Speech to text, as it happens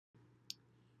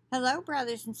Hello,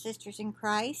 brothers and sisters in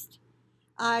Christ.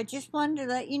 I just wanted to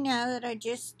let you know that I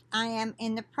am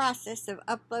in the process of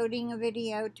uploading a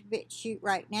video to BitChute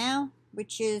right now,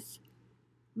 which is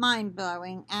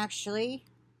mind-blowing, actually.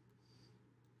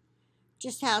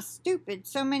 Just how stupid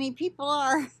so many people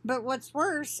are. But what's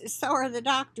worse is so are the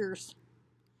doctors.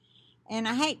 And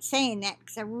I hate saying that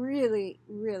because I really,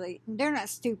 they're not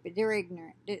stupid, they're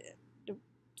ignorant.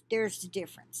 There's the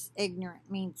difference.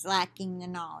 Ignorant means lacking the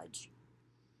knowledge.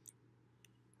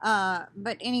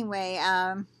 But anyway,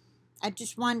 I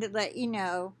just wanted to let you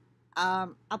know,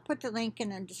 I'll put the link in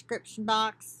the description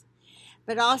box,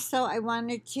 but also I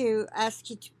wanted to ask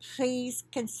you to please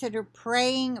consider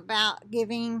praying about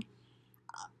giving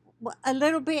a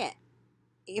little bit.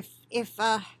 If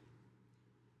how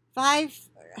did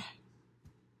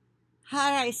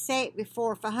I say it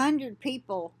before? If 100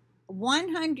 people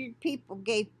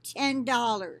gave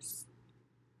 $10,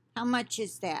 how much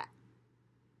is that?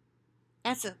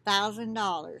 That's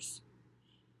 $1,000.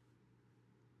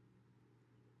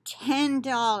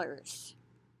 $10.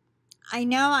 I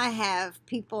know I have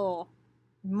people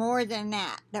more than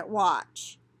that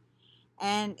watch.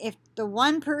 And if the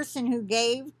one person who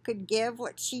gave could give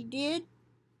what she did,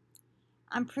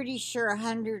 I'm pretty sure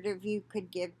 100 of you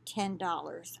could give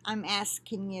 $10. I'm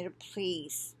asking you to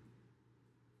please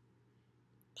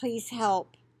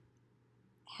help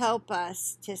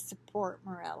us to support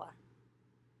Mirela.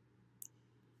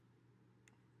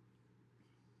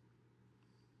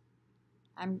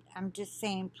 I'm just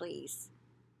saying, please.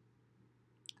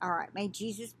 All right, may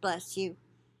Jesus bless you.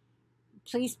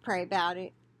 Please pray about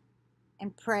it,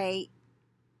 and pray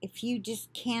if you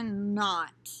just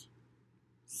cannot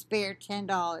spare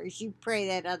 $10, you pray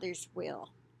that others will.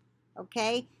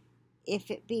 Okay? If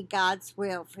it be God's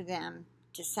will for them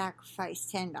to sacrifice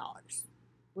 $10.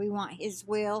 We want His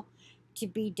will to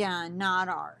be done, not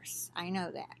ours. I know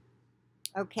that.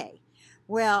 Okay.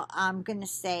 Well, I'm going to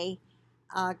say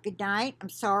good night. I'm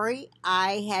sorry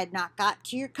I had not got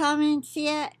to your comments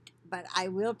yet, but I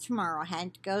will tomorrow. I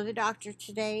had to go to the doctor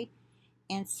today,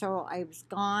 and so I was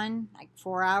gone like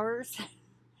 4 hours.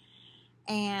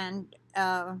 And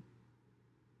I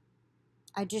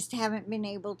just haven't been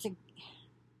able to.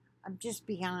 I'm just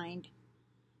behind,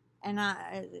 and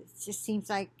it just seems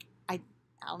like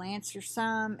I'll answer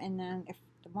some, and then if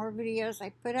the more videos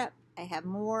I put up, I have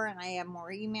more, and I have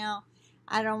more email.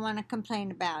 I don't want to complain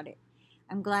about it.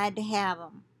 I'm glad to have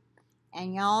them,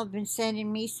 and y'all have been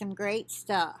sending me some great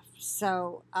stuff,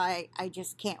 so I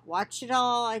just can't watch it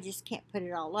all. I just can't put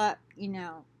it all up, you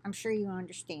know. I'm sure you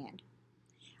understand.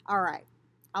 All right.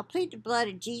 I'll plead the blood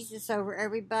of Jesus over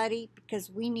everybody because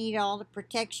we need all the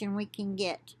protection we can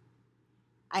get.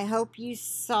 I hope you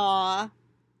saw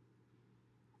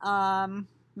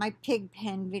my pig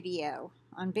pen video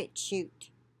on BitChute.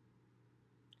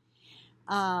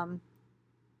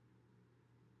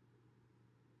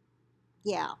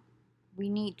 Yeah, we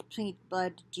need to plead the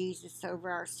blood of Jesus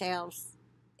over ourselves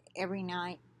every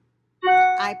night.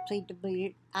 I plead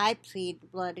the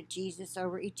blood of Jesus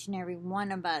over each and every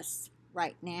one of us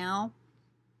right now,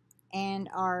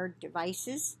 and our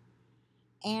devices,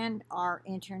 and our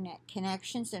internet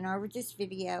connections, and over this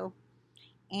video.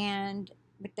 And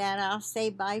with that, I'll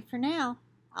say bye for now.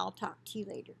 I'll talk to you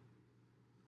later.